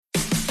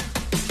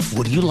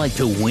Would you like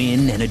to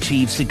win and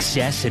achieve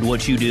success at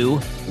what you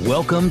do?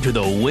 Welcome to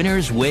the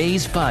Winner's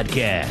Ways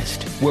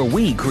podcast, where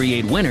we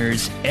create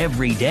winners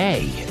every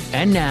day.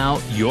 And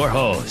now, your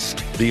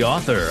host, the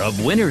author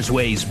of Winner's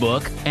Ways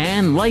book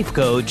and life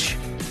coach,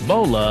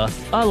 Bola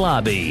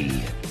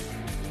Alabi.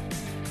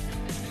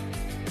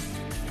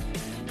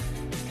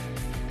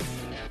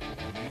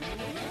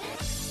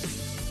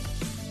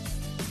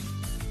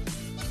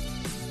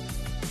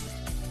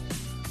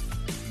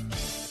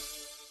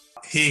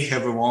 Hey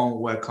everyone,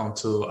 welcome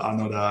to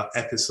another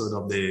episode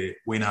of the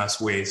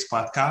Winner's Ways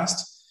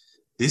podcast.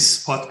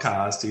 This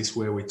podcast is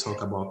where we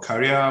talk about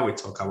career, we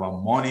talk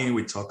about money,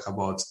 we talk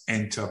about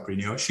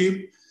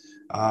entrepreneurship.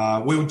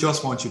 We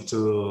just want you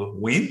to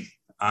win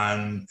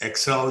and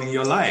excel in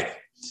your life.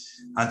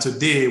 And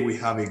today we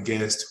have a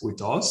guest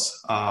with us,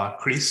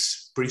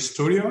 Chris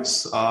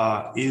Pistorius.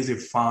 He's the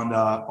founder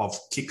of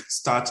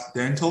Kickstart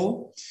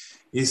Dental.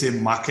 He's a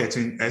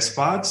marketing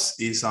expert,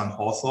 he's an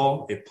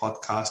author, a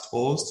podcast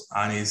host,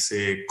 and he's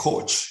a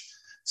coach.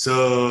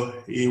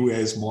 So he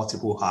wears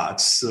multiple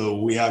hats.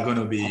 So we are going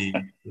to be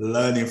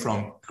learning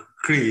from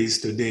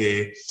Chris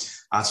today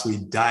as we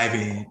dive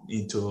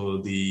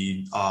into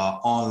the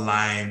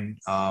online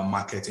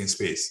marketing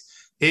space.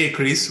 Hey,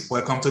 Chris,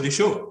 welcome to the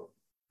show.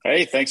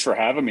 Hey, thanks for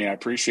having me. I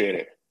appreciate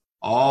it.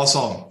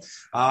 Awesome.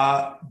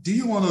 Do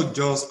you want to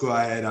just go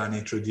ahead and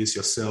introduce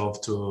yourself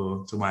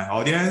to my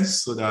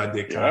audience so that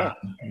they can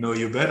know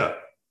you better?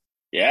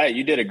 Yeah,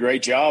 you did a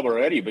great job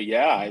already. But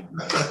yeah,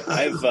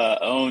 I've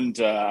owned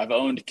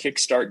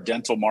Kickstart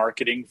Dental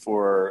Marketing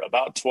for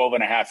about 12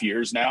 and a half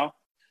years now.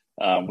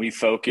 We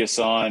focus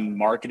on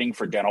marketing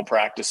for dental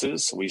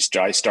practices.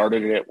 I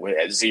started it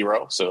at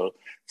zero, so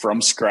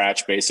from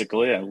scratch,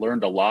 basically. I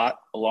learned a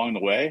lot along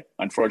the way.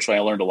 Unfortunately,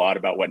 I learned a lot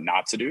about what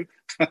not to do.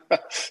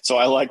 So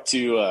I like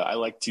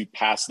to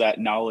pass that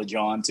knowledge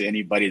on to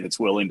anybody that's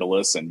willing to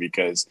listen,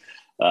 because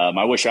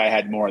I wish I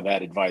had more of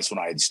that advice when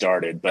I had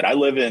started. But I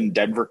live in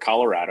Denver,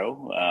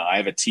 Colorado. I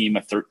have a team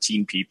of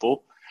 13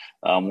 people.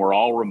 We're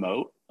all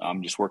remote.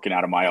 I'm just working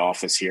out of my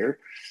office here.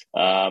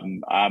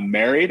 I'm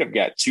married. I've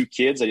got 2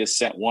 kids. I just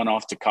sent one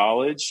off to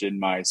college, and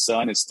my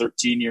son is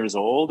 13 years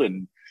old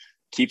and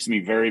keeps me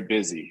very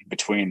busy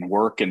between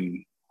work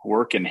and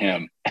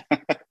him.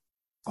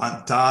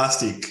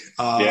 Fantastic.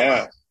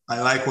 Yeah. I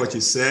like what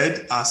you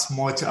said. As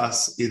much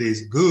as it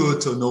is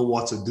good to know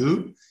what to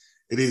do,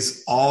 it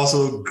is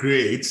also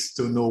great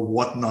to know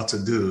what not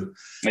to do.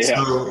 Yeah.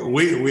 So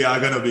we are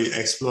going to be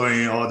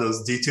exploring all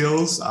those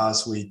details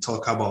as we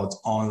talk about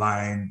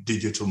online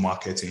digital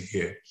marketing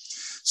here.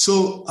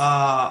 So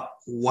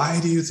why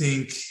do you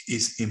think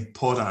it's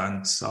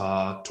important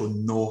to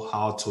know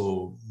how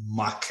to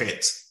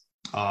market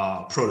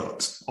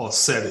product or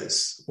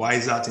service? Why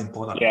is that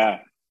important?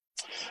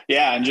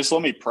 Yeah, and just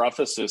let me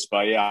preface this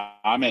by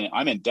I'm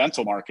in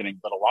dental marketing,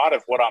 but a lot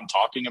of what I'm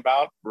talking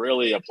about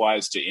really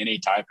applies to any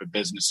type of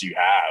business you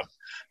have.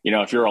 You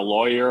know, if you're a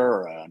lawyer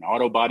or an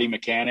auto body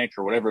mechanic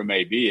or whatever it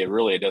may be,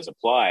 it does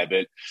apply.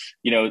 But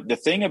the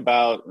thing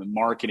about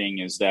marketing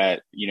is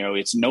that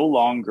it's no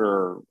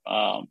longer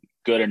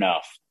good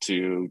enough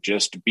to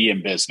just be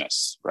in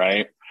business,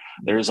 right?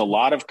 There's a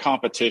lot of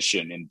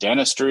competition in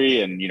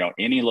dentistry and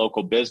any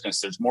local business.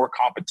 There's more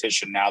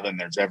competition now than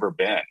there's ever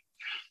been.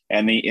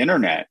 And the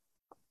internet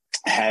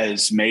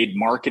has made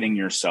marketing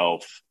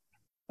yourself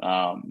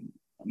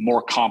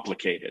more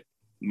complicated.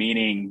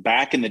 Meaning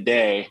back in the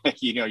day,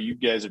 you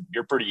guys,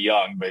 you're pretty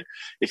young, but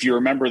if you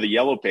remember the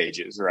Yellow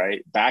Pages,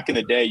 right? Back in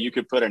the day, you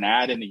could put an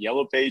ad in the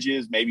Yellow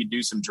Pages, maybe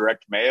do some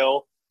direct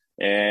mail,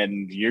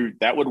 and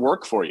that would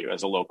work for you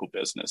as a local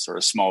business or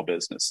a small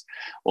business.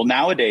 Well,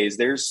 nowadays,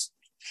 there's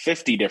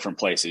 50 different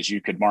places you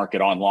could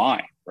market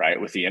online,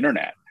 right, with the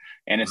internet.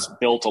 And it's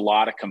built a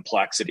lot of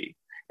complexity.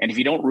 And if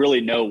you don't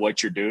really know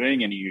what you're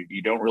doing and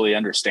you don't really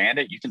understand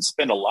it, you can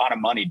spend a lot of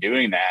money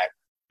doing that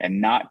and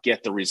not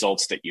get the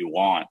results that you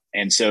want.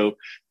 And so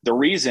the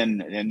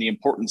reason and the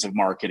importance of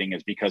marketing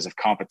is because of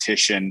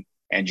competition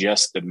and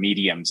just the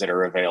mediums that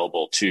are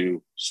available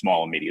to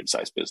small and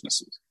medium-sized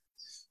businesses.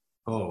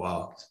 Oh,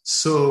 wow.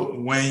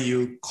 So when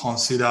you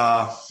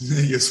consider,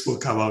 you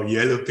spoke about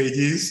Yellow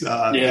Pages,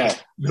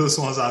 those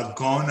ones are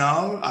gone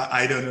now.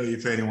 I don't know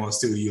if anyone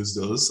still uses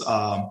those.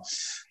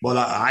 But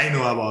I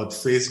know about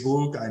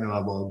Facebook. I know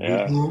about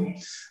Google.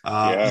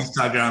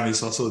 Instagram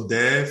is also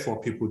there for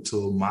people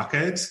to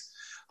market.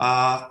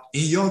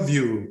 In your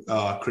view,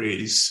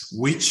 Chris,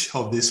 which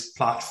of these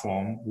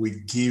platforms will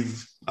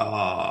give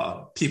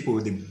people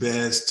the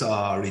best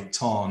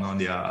return on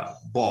their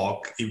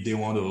buck if they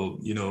want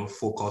to,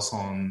 focus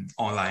on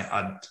online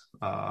ad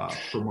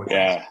promotion?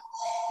 Yeah,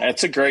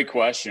 that's a great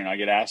question. I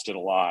get asked it a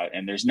lot,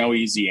 and there's no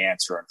easy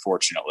answer,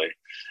 unfortunately.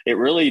 It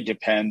really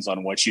depends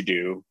on what you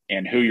do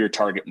and who your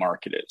target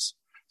market is.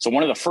 So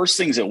one of the first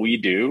things that we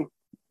do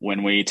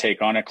when we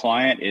take on a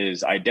client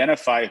is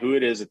identify who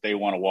it is that they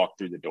want to walk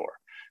through the door.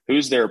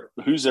 Who's their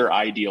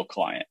ideal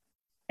client?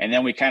 And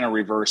then we kind of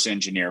reverse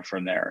engineer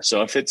from there.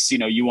 So if it's,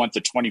 you want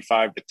the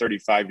 25 to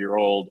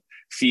 35-year-old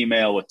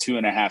female with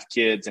 2.5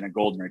 kids and a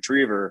golden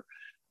retriever,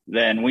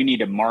 then we need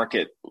to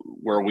market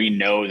where we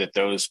know that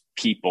those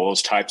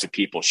types of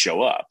people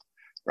show up,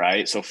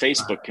 right? So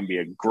Facebook can be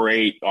a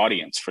great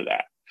audience for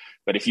that.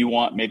 But if you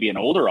want maybe an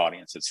older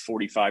audience that's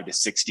 45 to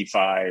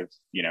 65,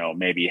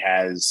 maybe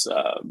has,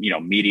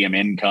 medium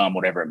income,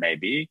 whatever it may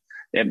be,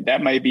 then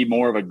that might be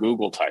more of a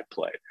Google type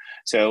play.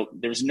 So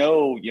there's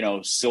no,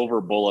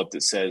 silver bullet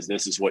that says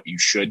this is what you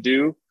should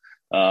do.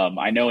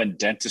 I know in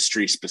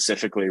dentistry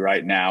specifically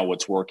right now,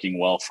 what's working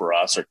well for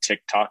us are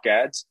TikTok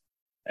ads,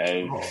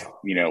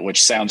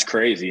 which sounds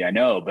crazy, I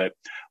know. But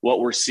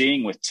what we're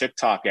seeing with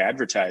TikTok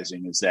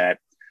advertising is that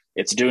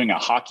it's doing a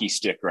hockey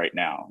stick right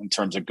now in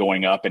terms of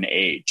going up in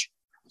age.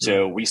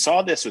 So we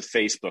saw this with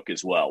Facebook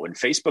as well. When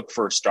Facebook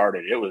first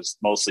started, it was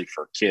mostly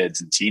for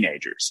kids and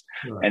teenagers.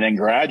 Right. And then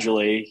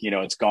gradually,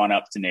 it's gone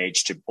up in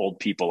age to old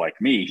people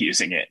like me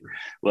using it.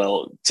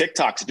 Well,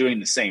 TikTok's doing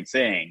the same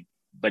thing,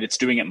 but it's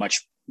doing it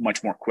much,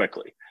 much more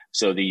quickly.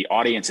 So the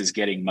audience is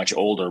getting much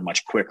older,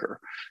 much quicker.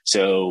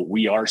 So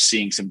we are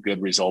seeing some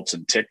good results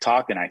in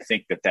TikTok. And I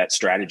think that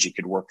strategy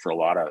could work for a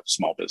lot of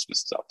small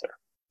businesses out there.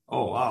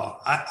 Oh, wow.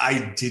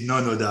 I did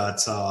not know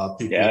that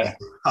people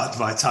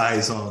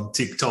advertise on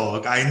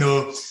TikTok. I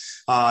know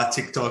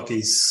TikTok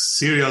is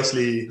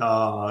seriously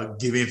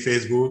giving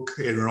Facebook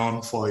a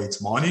run for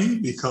its money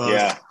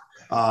because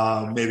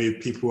maybe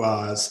people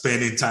are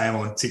spending time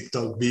on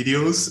TikTok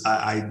videos.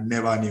 I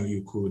never knew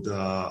you could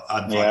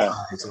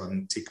advertise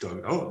on TikTok.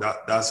 Oh,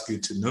 that's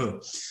good to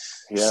know.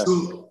 Yeah.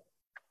 So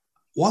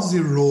what's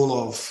the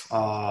role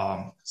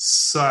of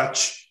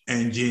search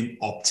engine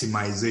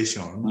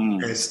optimization,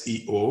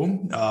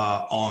 SEO,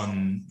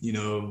 on,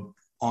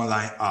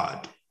 online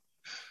ad?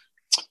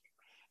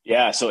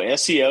 Yeah. So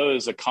SEO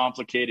is a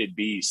complicated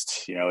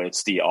beast.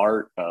 It's the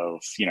art of,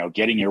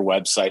 getting your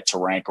website to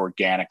rank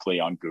organically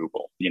on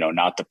Google,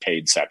 not the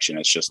paid section.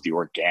 It's just the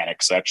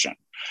organic section,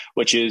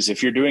 which is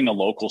if you're doing a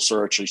local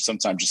search,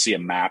 sometimes you see a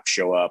map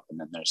show up and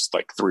then there's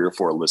like 3 or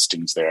 4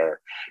 listings there.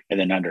 And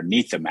then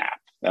underneath the map,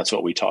 that's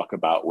what we talk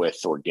about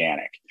with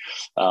organic.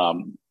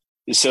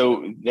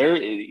 So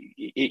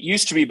it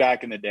used to be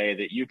back in the day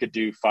that you could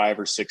do 5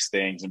 or 6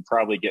 things and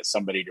probably get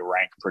somebody to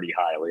rank pretty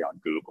highly on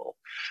Google.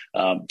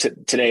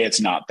 Today, it's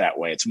not that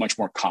way. It's much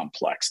more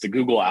complex. The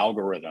Google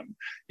algorithm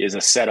is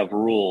a set of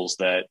rules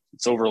that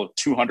it's over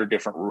 200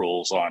 different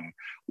rules on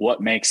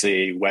what makes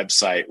a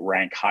website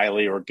rank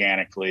highly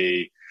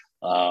organically.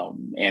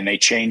 And they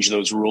change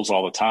those rules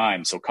all the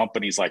time. So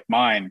companies like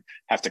mine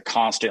have to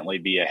constantly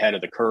be ahead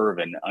of the curve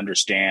and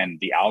understand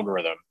the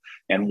algorithm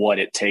and what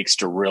it takes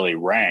to really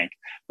rank.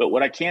 But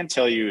what I can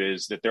tell you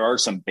is that there are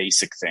some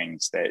basic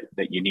things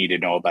that you need to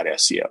know about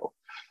SEO.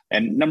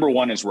 And number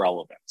one is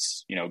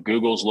relevance.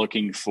 Google's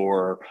looking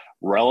for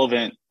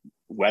relevant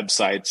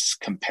websites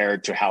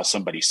compared to how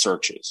somebody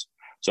searches.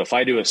 So if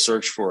I do a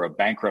search for a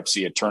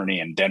bankruptcy attorney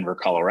in Denver,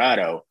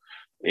 Colorado,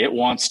 it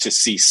wants to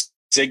see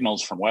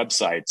signals from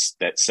websites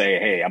that say,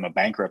 hey, I'm a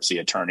bankruptcy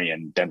attorney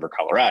in Denver,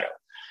 Colorado.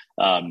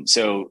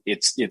 So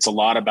it's a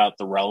lot about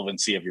the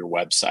relevancy of your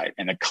website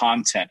and the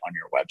content on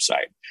your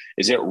website.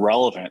 Is it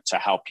relevant to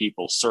how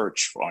people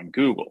search on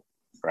Google,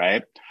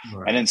 right?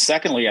 And then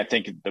secondly, I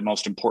think the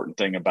most important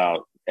thing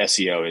about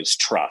SEO is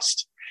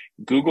trust.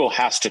 Google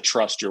has to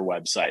trust your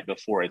website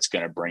before it's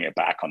going to bring it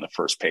back on the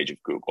first page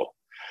of Google.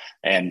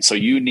 And so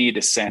you need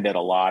to send it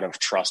a lot of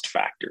trust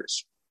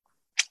factors.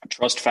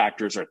 Trust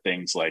factors are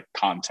things like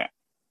content,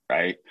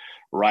 right?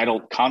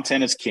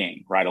 Content is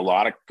king, right? A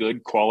lot of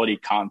good quality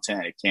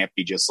content. It can't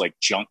be just like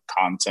junk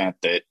content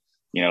that,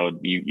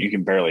 you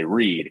can barely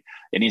read.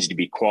 It needs to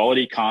be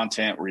quality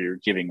content where you're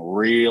giving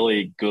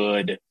really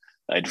good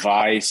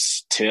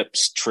advice,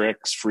 tips,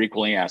 tricks,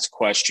 frequently asked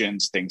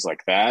questions, things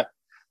like that.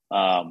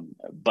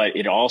 But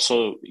you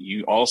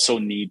also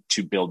need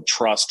to build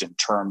trust in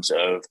terms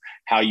of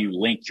how you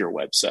link your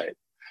website.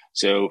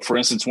 So, for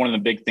instance, one of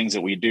the big things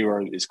that we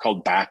do is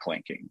called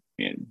backlinking.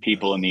 And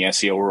people in the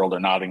SEO world are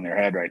nodding their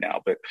head right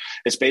now, but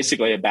it's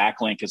basically a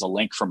backlink is a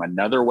link from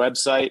another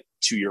website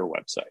to your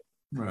website.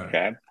 Right.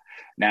 Okay.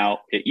 Now,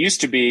 it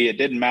used to be, it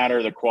didn't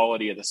matter the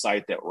quality of the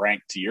site that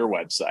ranked to your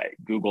website.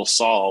 Google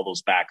saw all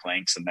those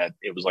backlinks and that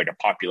it was like a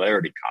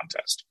popularity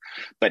contest.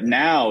 But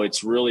now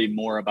it's really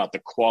more about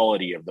the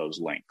quality of those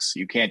links.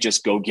 You can't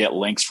just go get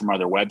links from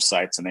other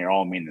websites and they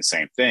all mean the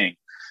same thing.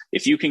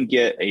 If you can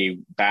get a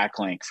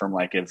backlink from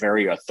like a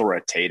very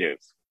authoritative,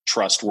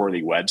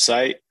 trustworthy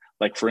website,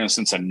 like for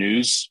instance, a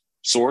news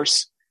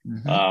source,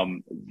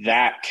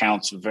 that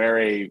counts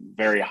very,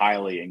 very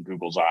highly in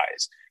Google's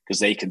eyes because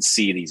they can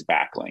see these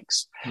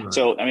backlinks. Right.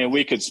 So, I mean,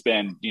 we could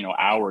spend,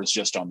 hours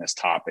just on this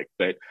topic,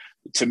 but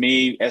to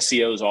me,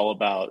 SEO is all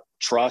about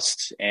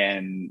trust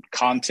and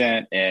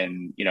content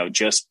and,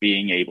 just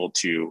being able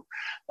to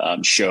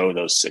show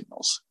those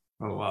signals.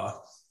 Oh,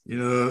 wow.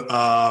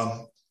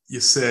 You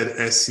said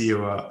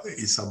SEO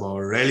is about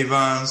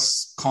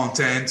relevance,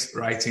 content,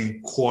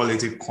 writing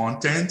quality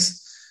content,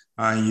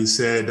 and you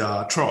said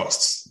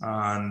trust.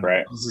 And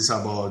This is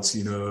about,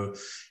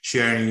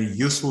 sharing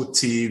useful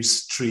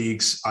tips,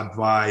 tricks,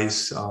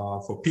 advice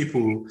for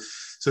people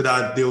so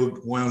that they'll,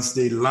 once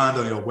they land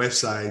on your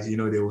website, you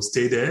know, they will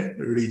stay there,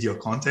 read your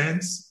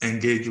content,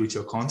 engage with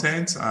your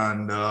content.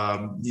 And,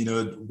 you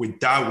know, with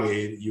that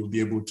way, you'll be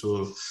able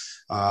to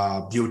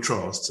build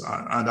trust.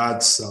 And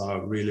that's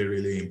really,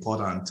 really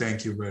important.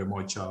 Thank you very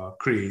much,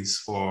 Chris,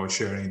 for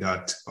sharing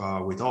that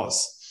with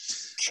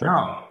us. Sure.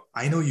 Now,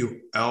 I know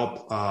you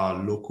help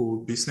local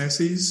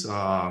businesses,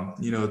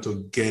 you know,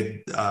 to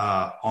get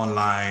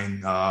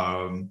online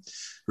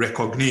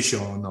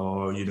recognition,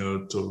 or, you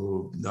know,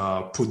 to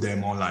put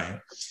them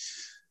online.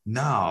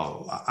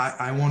 Now,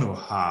 I want to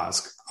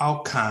ask,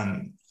 how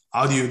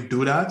do you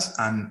do that?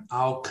 And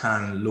how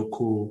can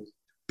local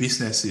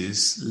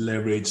businesses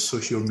leverage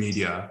social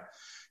media,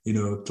 you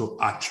know, to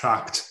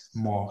attract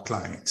more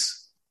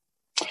clients?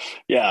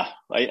 Yeah,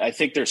 I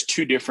think there's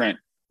two different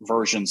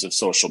versions of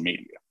social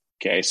media.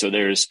 Okay, so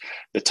there's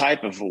the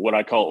type of what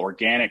I call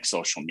organic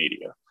social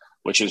media,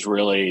 which is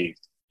really,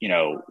 you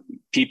know,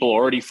 people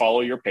already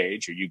follow your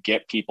page, or you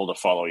get people to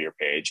follow your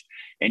page,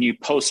 and you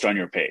post on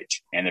your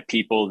page. And the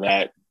people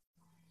that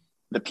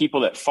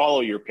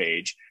follow your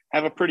page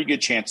have a pretty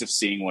good chance of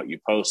seeing what you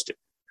posted.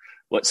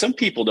 What some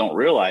people don't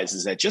realize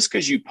is that just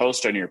because you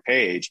post on your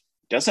page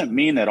doesn't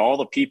mean that all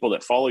the people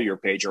that follow your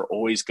page are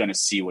always going to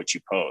see what you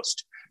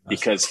post,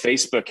 because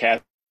Facebook has,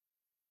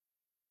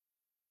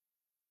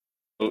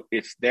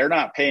 if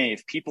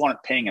people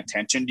aren't paying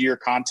attention to your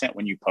content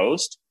when you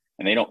post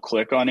and they don't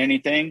click on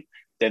anything,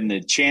 then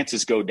the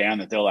chances go down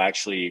that they'll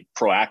actually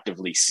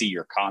proactively see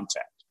your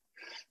content.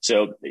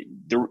 So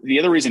the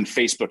other reason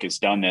Facebook has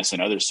done this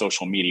and other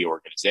social media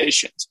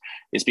organizations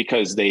is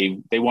because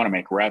they want to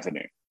make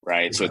revenue,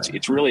 right? So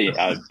it's really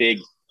a big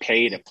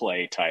pay to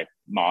play type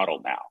model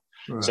now.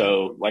 Right.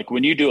 So like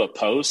when you do a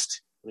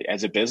post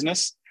as a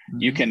business,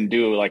 you can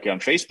do, like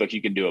on Facebook,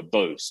 you can do a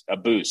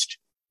boost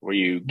where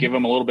you give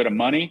them a little bit of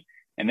money,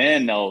 and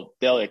then they'll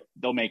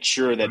make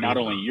sure that not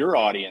only your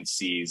audience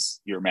sees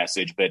your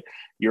message, but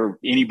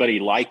anybody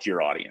like your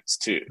audience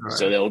too. Right.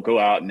 So they'll go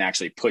out and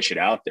actually push it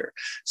out there.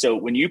 So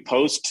when you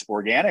post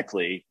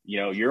organically, you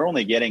know, you're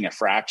only getting a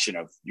fraction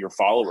of your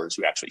followers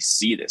who actually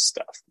see this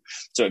stuff.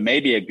 So it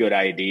may be a good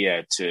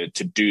idea to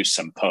do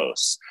some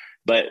posts.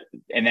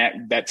 And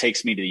that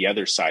takes me to the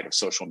other side of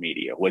social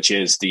media, which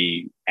is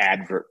the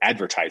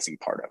advertising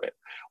part of it,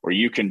 where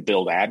you can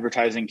build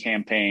advertising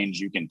campaigns,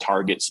 you can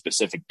target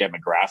specific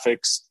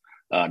demographics,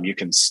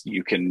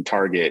 you can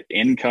target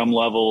income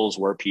levels,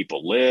 where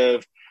people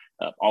live,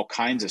 all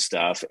kinds of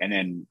stuff, and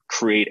then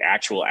create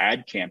actual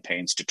ad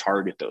campaigns to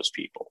target those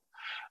people.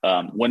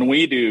 When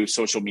we do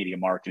social media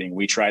marketing,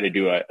 we try to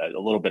do a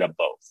little bit of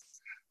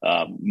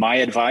both. My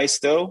advice,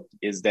 though,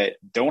 is that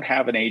don't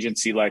have an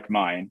agency like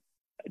mine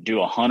do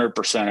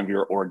 100% of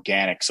your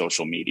organic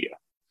social media.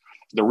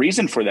 The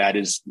reason for that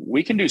is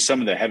we can do some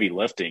of the heavy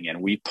lifting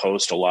and we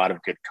post a lot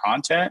of good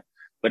content,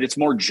 but it's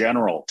more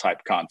general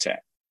type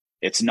content.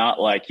 It's not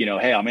like, you know,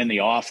 hey, I'm in the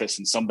office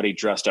and somebody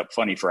dressed up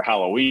funny for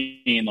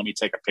Halloween. Let me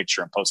take a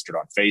picture and post it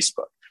on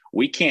Facebook.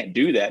 We can't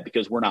do that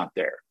because we're not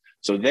there.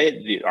 So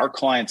our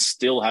clients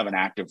still have an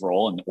active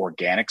role in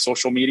organic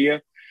social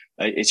media.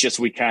 It's just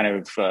we kind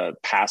of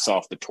pass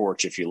off the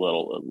torch, if you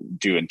will,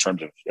 do in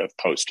terms of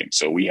posting.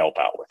 So we help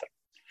out with it.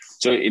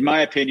 So in my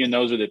opinion,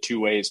 those are the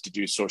two ways to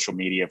do social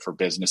media for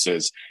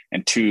businesses,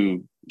 and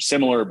two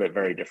similar but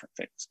very different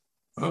things.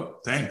 Oh,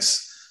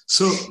 thanks.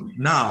 So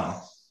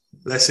now,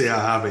 let's say I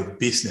have a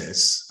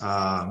business,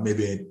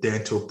 maybe a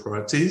dental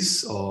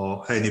practice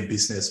or any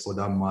business for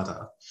that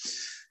matter,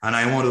 and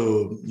I want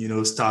to, you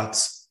know, start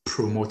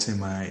promoting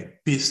my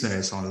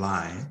business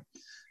online.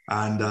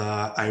 And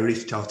I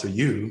reached out to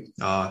you,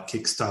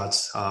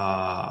 Kickstart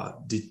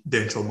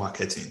Dental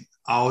Marketing.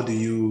 How do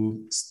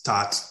you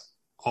start,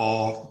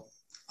 or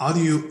how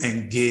do you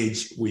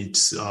engage with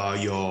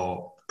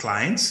your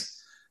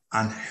clients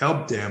and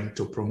help them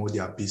to promote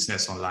their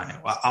business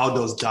online? How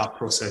does that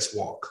process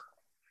work?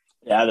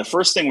 Yeah, the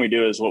first thing we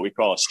do is what we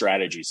call a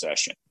strategy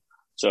session.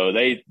 So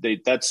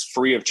that's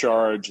free of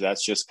charge.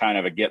 That's just kind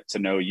of a get to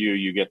know you,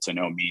 you get to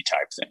know me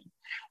type thing.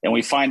 And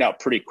we find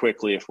out pretty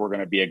quickly if we're going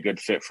to be a good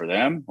fit for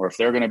them or if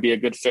they're going to be a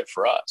good fit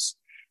for us.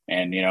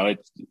 And, you know,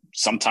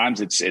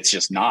 sometimes it's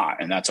just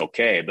not, and that's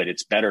okay, but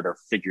it's better to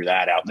figure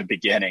that out in the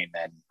beginning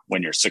than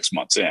when you're 6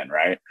 months in,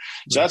 right?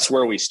 So that's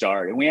where we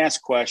start. And we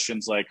ask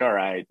questions like, all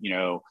right, you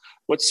know,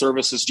 what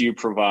services do you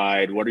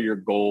provide? What are your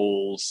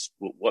goals?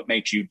 What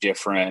makes you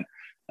different?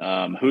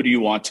 Who do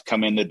you want to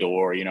come in the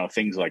door? You know,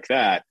 things like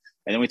that.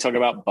 And then we talk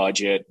about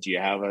budget. Do you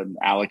have an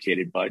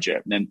allocated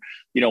budget? And then,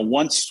 you know,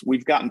 once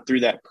we've gotten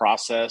through that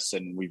process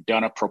and we've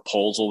done a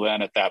proposal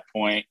then at that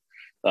point,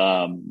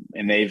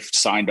 and they've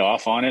signed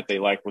off on it, they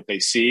like what they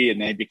see,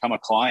 and they become a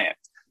client.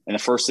 And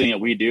the first thing that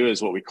we do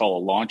is what we call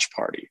a launch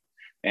party.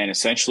 And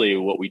essentially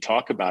what we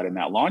talk about in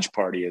that launch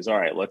party is, all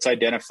right, let's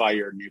identify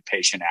your new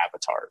patient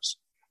avatars.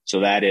 So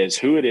that is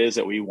who it is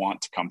that we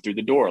want to come through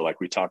the door, like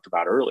we talked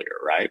about earlier,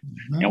 right?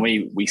 Mm-hmm.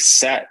 And we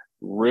set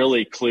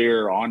really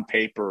clear on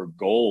paper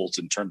goals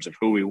in terms of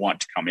who we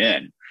want to come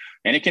in.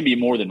 And it can be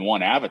more than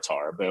one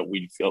avatar, but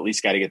we've at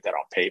least got to get that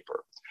on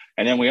paper.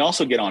 And then we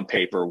also get on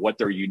paper what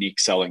their unique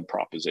selling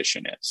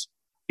proposition is.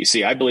 You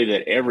see, I believe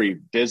that every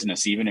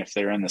business, even if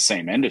they're in the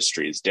same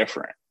industry, is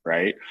different,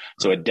 right?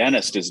 So a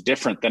dentist is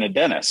different than a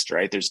dentist,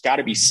 right? There's got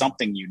to be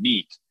something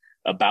unique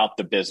about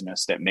the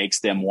business that makes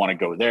them want to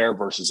go there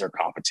versus their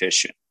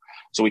competition.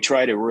 So we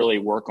try to really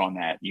work on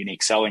that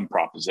unique selling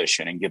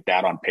proposition and get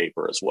that on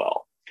paper as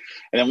well.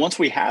 And then once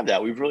we have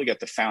that, we've really got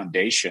the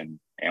foundation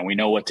and we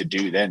know what to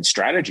do then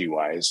strategy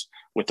wise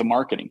with the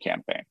marketing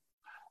campaign.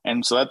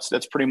 And so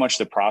that's pretty much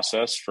the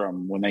process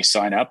from when they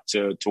sign up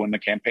to when the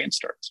campaign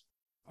starts.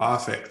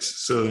 Perfect.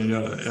 So,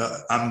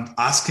 I'm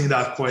asking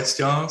that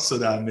question so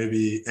that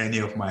maybe any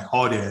of my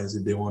audience,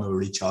 if they want to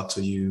reach out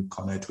to you,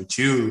 connect with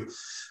you,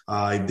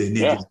 if they need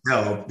your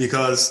help,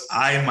 because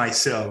I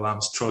myself, I'm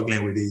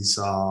struggling with this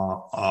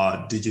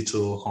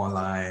digital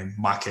online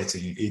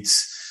marketing.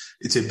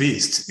 It's a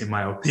beast, in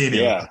my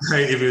opinion. Yeah.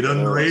 If you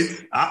don't know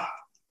it,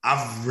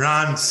 I've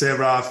run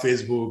several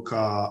Facebook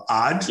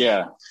ads.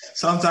 Yeah.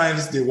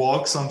 Sometimes they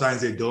work, sometimes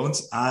they don't.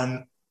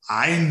 And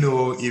I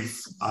know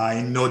if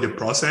I know the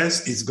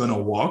process, it's going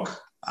to work.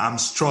 I'm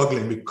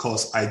struggling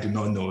because I do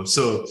not know.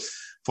 So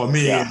for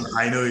me,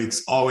 I know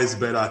it's always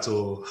better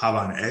to have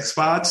an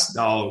expert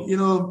that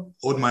will,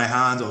 hold my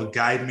hand or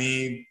guide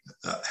me,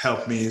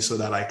 help me so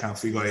that I can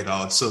figure it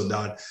out. So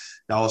that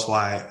was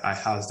why I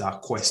asked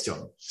that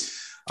question.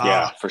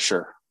 Yeah, for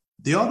sure.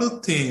 The other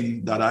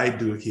thing that I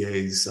do here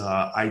is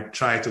I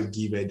try to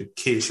give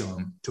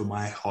education to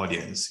my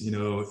audience.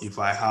 If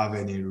I have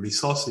any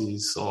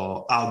resources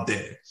or out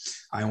there,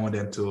 I want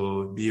them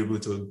to be able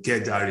to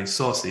get their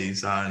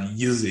resources and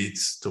use it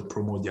to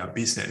promote their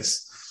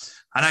business.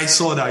 And I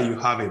saw that you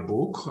have a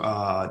book,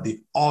 The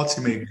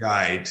Ultimate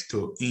Guide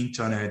to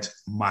Internet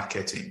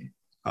Marketing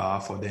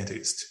for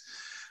Dentists.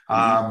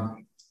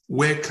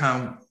 Where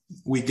can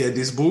we get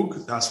this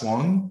book? That's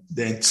one.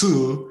 Then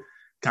two,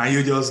 can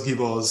you just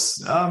give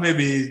us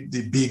maybe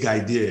the big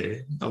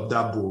idea of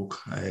that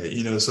book,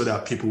 so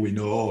that people will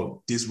know,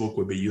 oh, this book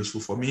will be useful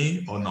for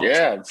me or not?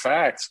 Yeah, in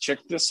fact, check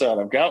this out.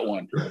 I've got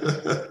one.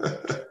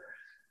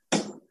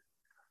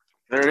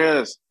 There it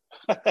is.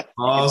 Awesome. You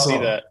can see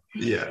that.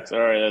 Yeah.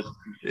 Sorry,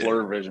 that's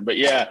blur vision. But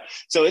yeah,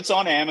 so it's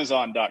on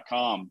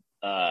Amazon.com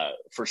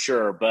for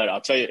sure. But I'll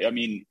tell you, I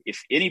mean,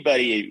 if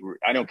anybody,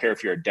 I don't care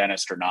if you're a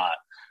dentist or not,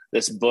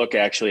 this book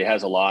actually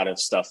has a lot of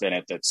stuff in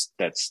it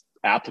that's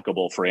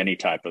applicable for any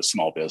type of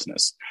small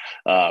business.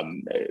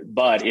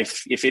 But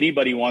if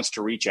anybody wants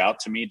to reach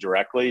out to me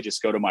directly,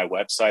 just go to my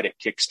website at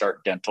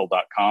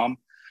kickstartdental.com.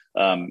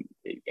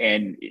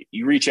 And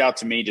you reach out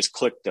to me, just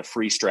click the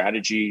free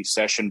strategy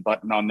session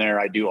button on there.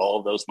 I do all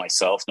of those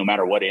myself, no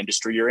matter what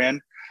industry you're in.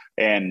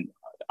 And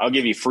I'll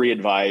give you free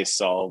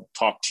advice. I'll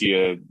talk to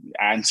you,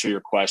 answer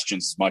your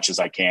questions as much as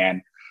I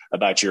can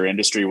about your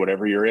industry,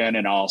 whatever you're in.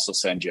 And I'll also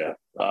send you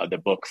the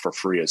book for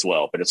free as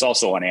well. But it's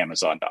also on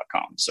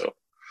Amazon.com. So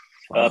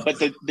but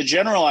the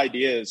general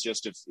idea is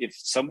just if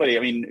somebody, I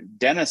mean,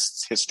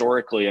 dentists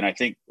historically, and I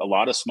think a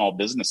lot of small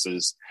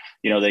businesses,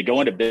 they go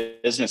into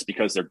business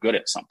because they're good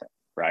at something,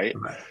 right?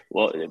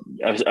 Well,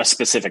 a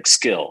specific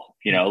skill,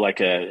 like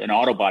an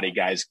auto body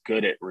guy's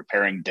good at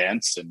repairing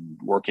dents and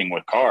working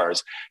with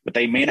cars, but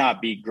they may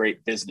not be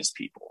great business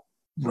people.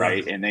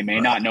 Right. And they may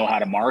not know how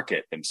to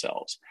market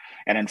themselves.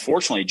 And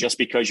unfortunately, just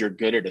because you're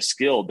good at a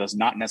skill does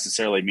not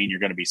necessarily mean you're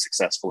going to be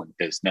successful in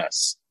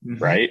business.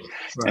 Right.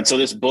 And so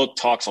this book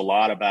talks a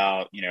lot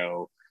about,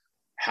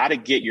 how to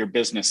get your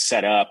business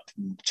set up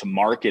to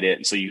market it.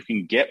 And so you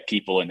can get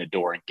people in the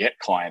door and get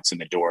clients in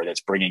the door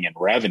that's bringing in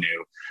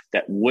revenue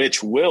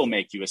which will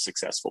make you a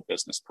successful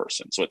business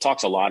person. So it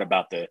talks a lot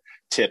about the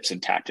tips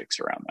and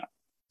tactics around that.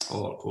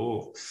 Oh,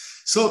 cool.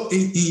 So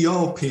in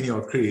your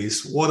opinion,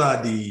 Chris, what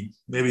are the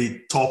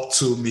maybe top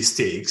 2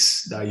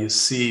 mistakes that you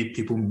see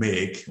people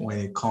make when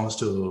it comes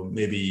to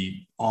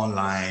maybe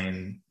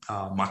online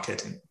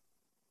marketing?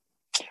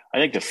 I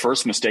think the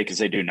first mistake is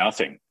they do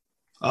nothing.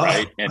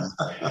 Right. And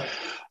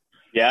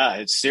yeah,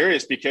 it's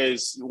serious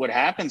because what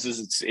happens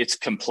is it's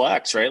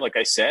complex, right? Like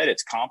I said,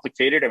 it's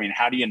complicated. I mean,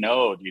 how do you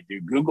know? Do you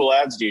do Google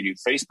ads? Do you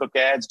do Facebook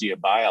ads? Do you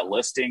buy a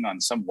listing on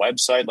some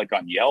website like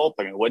on Yelp?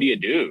 I mean, what do you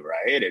do?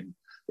 Right. And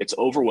it's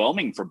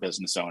overwhelming for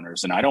business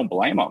owners, and I don't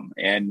blame them.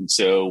 And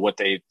so what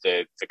the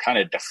kind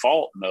of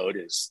default mode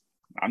is,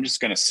 I'm just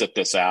going to sit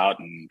this out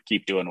and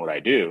keep doing what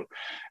I do.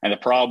 And the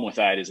problem with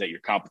that is that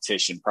your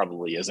competition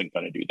probably isn't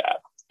going to do that.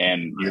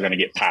 And you're going to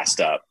get passed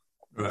up.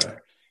 Right.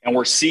 And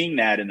we're seeing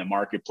that in the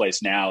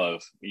marketplace now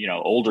of,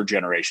 older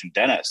generation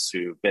dentists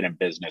who've been in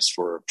business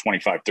for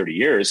 25, 30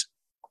 years.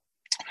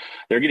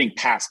 They're getting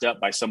passed up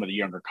by some of the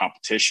younger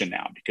competition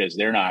now because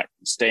they're not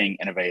staying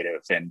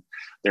innovative and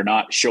they're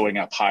not showing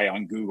up high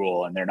on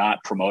Google and they're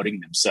not promoting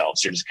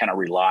themselves. They're just kind of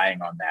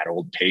relying on that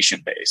old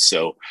patient base.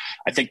 So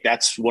I think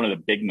that's one of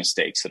the big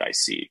mistakes that I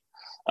see.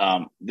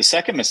 The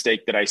second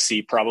mistake that I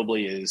see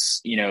probably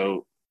is,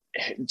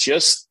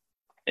 just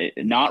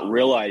not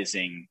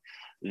realizing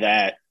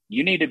that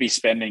you need to be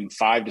spending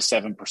 5 to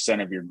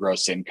 7% of your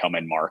gross income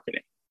in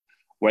marketing,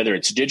 whether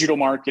it's digital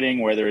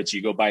marketing, whether it's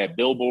you go buy a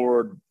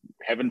billboard,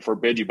 heaven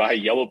forbid you buy a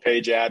yellow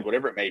page ad,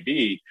 whatever it may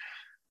be,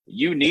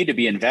 you need to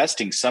be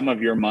investing some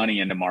of your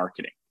money into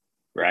marketing.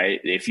 right?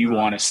 If you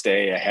want to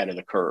stay ahead of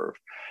the curve.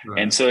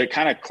 Right. And so it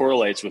kind of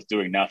correlates with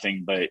doing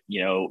nothing. But,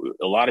 a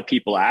lot of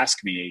people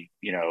ask me,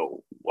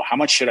 well, how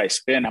much should I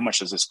spend? How much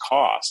does this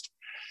cost?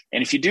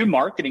 And if you do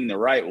marketing the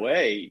right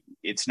way,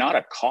 it's not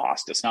a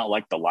cost. It's not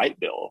like the light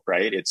bill,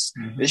 right?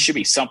 This should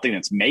be something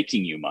that's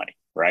making you money,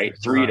 right?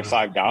 $3 to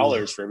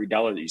 $5 for every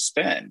dollar that you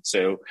spend.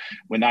 So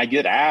when I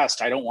get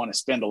asked, I don't want to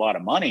spend a lot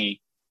of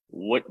money.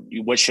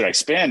 What should I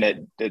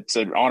spend? It's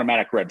an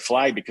automatic red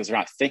flag because they're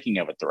not thinking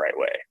of it the right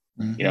way.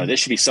 This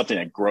should be something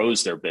that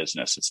grows their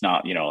business. It's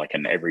not, like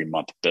an every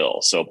month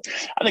bill. So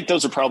I think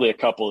those are probably a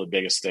couple of the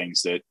biggest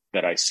things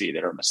that I see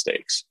that are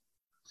mistakes.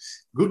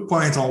 Good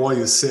point on what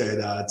you said,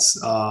 that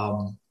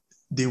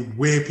the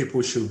way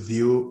people should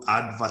view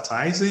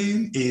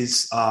advertising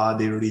is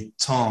the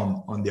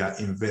return on their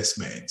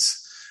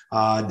investments.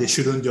 They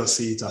shouldn't just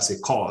see it as a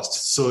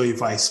cost. So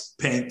if I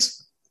spent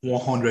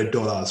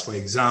 $100, for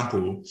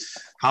example,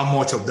 how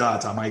much of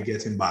that am I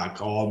getting back?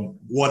 Or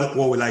what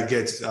will I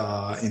get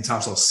in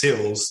terms of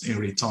sales in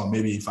return?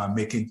 Maybe if I'm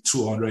making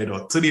 200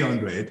 or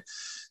 300,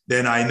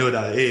 then I know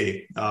that,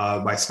 hey,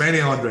 by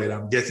spending 100,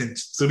 I'm getting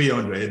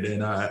 300,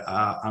 then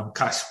I'm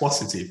cash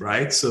positive,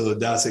 right? So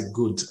that's a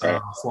good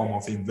form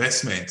of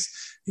investment,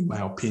 in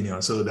my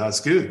opinion. So that's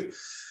good.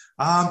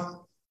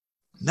 Now,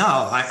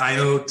 I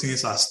know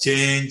things have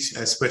changed,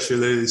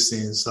 especially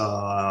since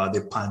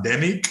the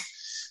pandemic.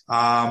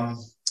 I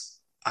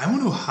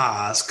want to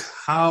ask,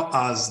 how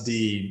has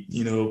the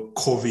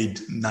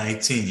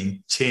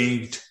COVID-19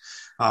 changed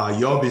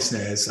your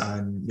business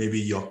and maybe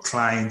your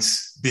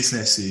clients'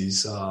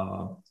 businesses,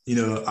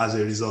 as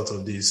a result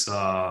of this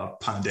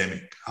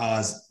pandemic?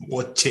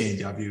 What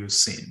change have you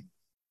seen?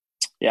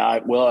 Yeah,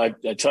 well, I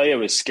tell you, it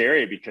was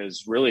scary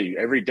because really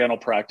every dental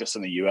practice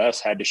in the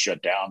U.S. had to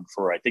shut down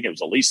for, I think it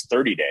was at least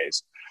 30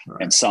 days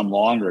and some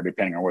longer,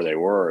 depending on where they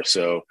were.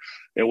 So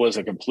it was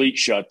a complete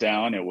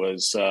shutdown. It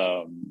was,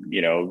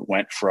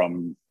 went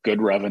from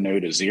good revenue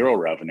to zero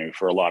revenue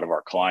for a lot of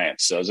our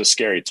clients. So it was a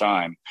scary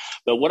time.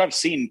 But what I've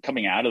seen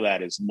coming out of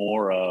that is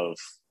more of,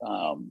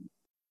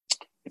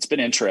 it's been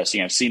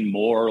interesting. I've seen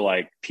more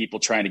like people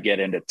trying to get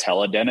into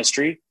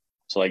teledentistry.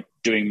 So like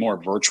doing more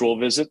virtual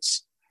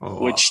visits.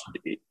 Which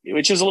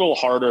is a little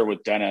harder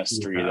with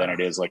dentistry than it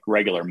is like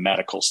regular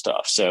medical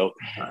stuff. So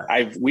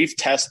we've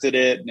tested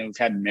it and we've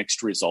had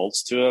mixed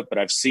results to it, but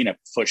I've seen a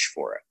push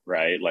for it,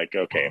 right? Like,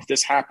 okay, if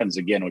this happens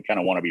again, we kind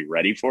of want to be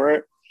ready for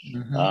it.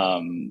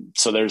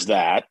 So there's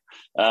that.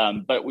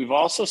 But we've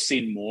also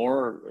seen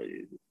more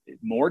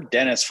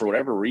dentists, for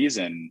whatever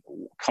reason,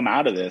 come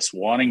out of this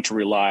wanting to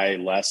rely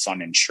less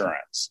on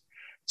insurance.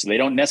 So they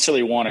don't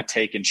necessarily want to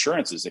take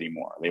insurances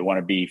anymore. They want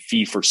to be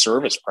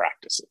fee-for-service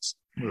practices.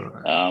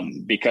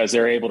 Because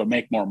they're able to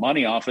make more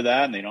money off of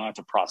that and they don't have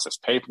to process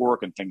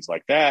paperwork and things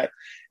like that.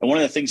 And one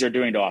of the things they're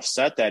doing to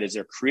offset that is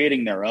they're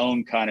creating their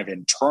own kind of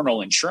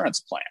internal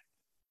insurance plan,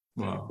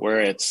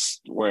 where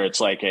it's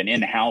like an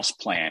in-house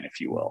plan,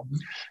 if you will.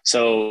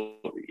 So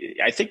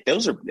I think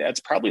that's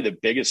probably the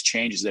biggest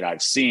changes that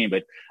I've seen.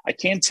 But I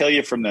can tell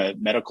you from the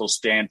medical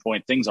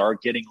standpoint, things are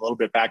getting a little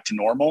bit back to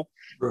normal,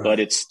 but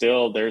there's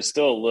still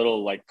a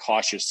little like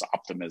cautious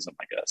optimism,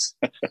 I guess.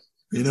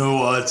 You know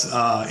what?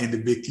 In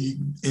the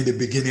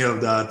beginning of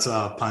that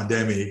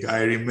pandemic,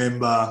 I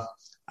remember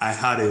I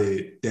had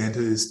a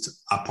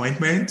dentist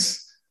appointment.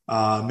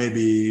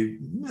 Maybe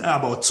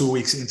about 2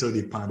 weeks into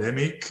the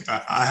pandemic,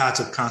 I had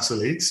to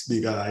cancel it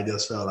because I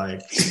just felt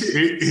like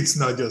it's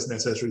not just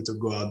necessary to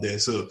go out there.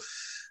 So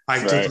I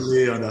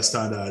totally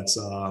understand that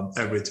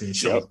everything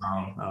shut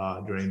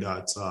down during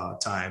that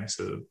time.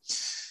 So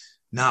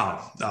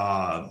now,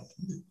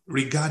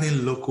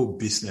 regarding local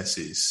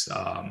businesses,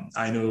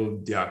 I know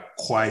there are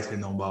quite a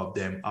number of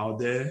them out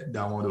there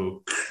that want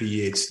to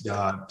create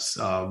that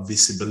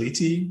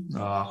visibility,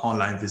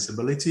 online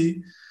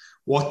visibility.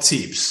 What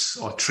tips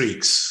or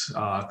tricks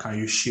can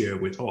you share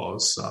with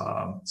us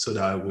so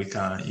that we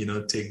can,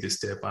 take the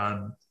step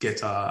and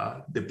get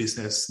the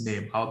business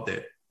name out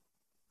there?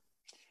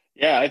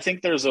 Yeah, I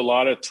think there's a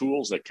lot of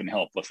tools that can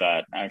help with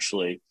that,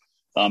 actually.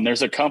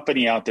 There's a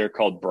company out there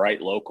called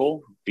Bright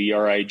Local,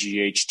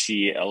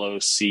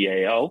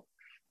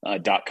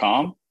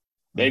 BRIGHTLOCAL.com.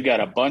 They've got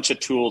a bunch of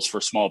tools for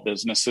small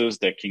businesses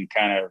that can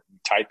kind of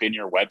type in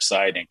your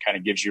website and kind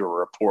of gives you a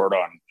report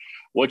on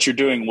what you're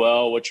doing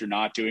well, what you're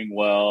not doing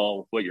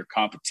well, what your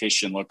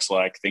competition looks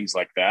like, things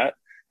like that.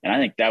 And I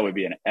think that would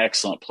be an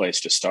excellent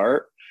place to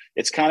start.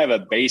 It's kind of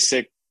a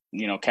basic,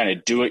 kind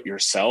of do it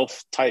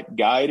yourself type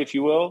guide, if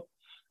you will.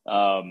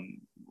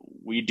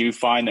 We do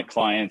find that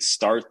clients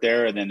start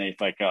there and then they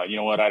think, you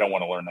know what, I don't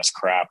want to learn this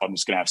crap. I'm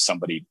just going to have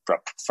somebody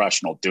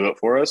professional do it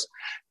for us.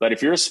 But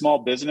if you're a small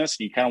business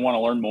and you kind of want to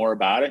learn more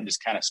about it and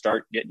just kind of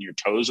start getting your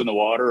toes in the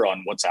water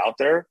on what's out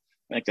there,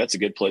 I think that's a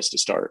good place to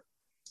start.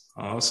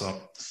 Awesome.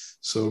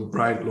 So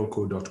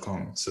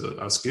brightlocal.com. So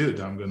that's good.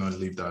 I'm going to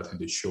leave that in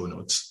the show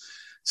notes.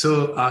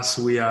 So as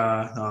we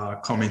are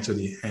coming to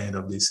the end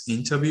of this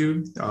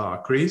interview,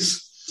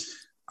 Chris,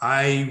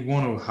 I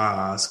want to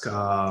ask,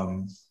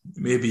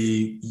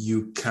 maybe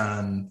you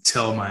can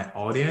tell my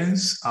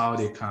audience how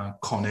they can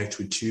connect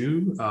with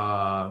you,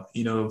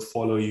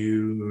 follow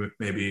you,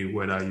 maybe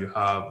whether you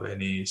have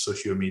any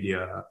social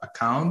media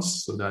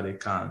accounts so that they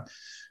can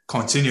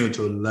continue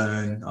to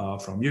learn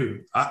from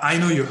you. I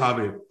know you have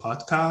a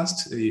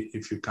podcast.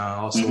 If you can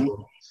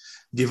also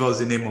give us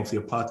the name of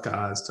your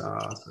podcast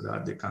so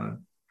that they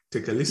can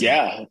take a listen.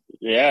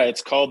 Yeah.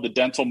 It's called the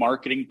Dental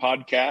Marketing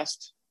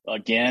Podcast.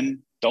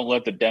 Again, don't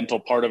let the dental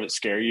part of it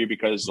scare you,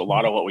 because a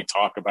lot of what we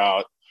talk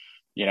about,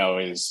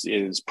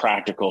 is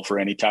practical for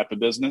any type of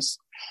business.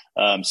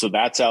 So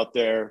that's out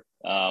there.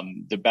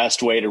 The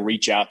best way to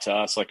reach out to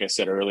us, like I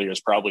said earlier,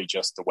 is probably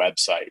just the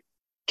website,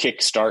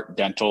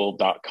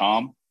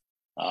 kickstartdental.com.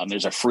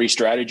 There's a free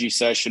strategy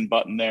session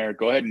button there.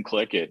 Go ahead and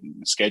click it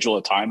and schedule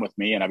a time with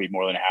me, and I'd be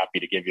more than happy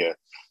to give you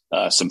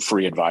some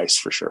free advice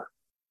for sure.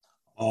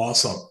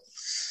 Awesome.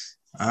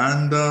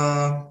 And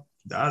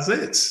that's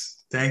it.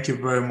 Thank you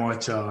very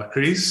much,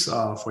 Chris,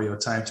 for your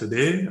time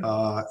today.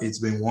 It's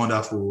been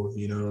wonderful,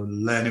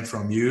 learning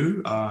from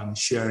you and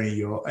sharing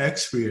your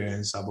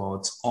experience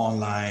about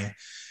online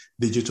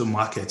digital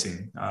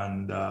marketing.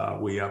 And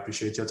we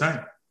appreciate your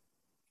time.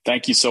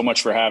 Thank you so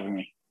much for having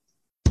me.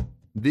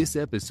 This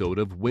episode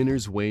of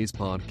Winners Ways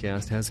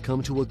podcast has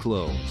come to a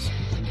close.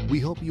 We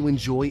hope you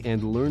enjoy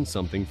and learn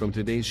something from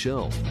today's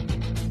show.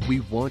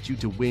 We want you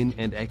to win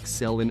and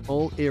excel in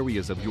all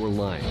areas of your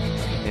life,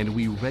 and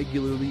we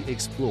regularly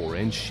explore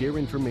and share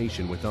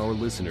information with our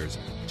listeners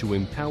to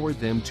empower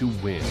them to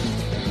win.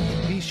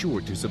 Be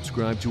sure to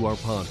subscribe to our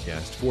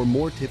podcast for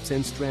more tips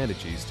and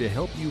strategies to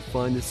help you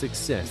find the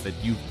success that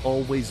you've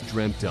always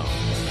dreamt of.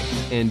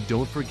 And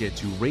don't forget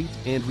to rate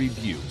and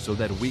review so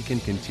that we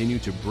can continue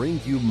to bring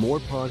you more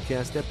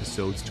podcast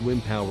episodes to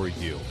empower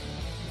you.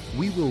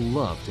 We will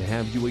love to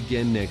have you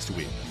again next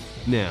week.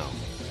 Now,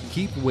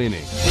 keep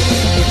winning.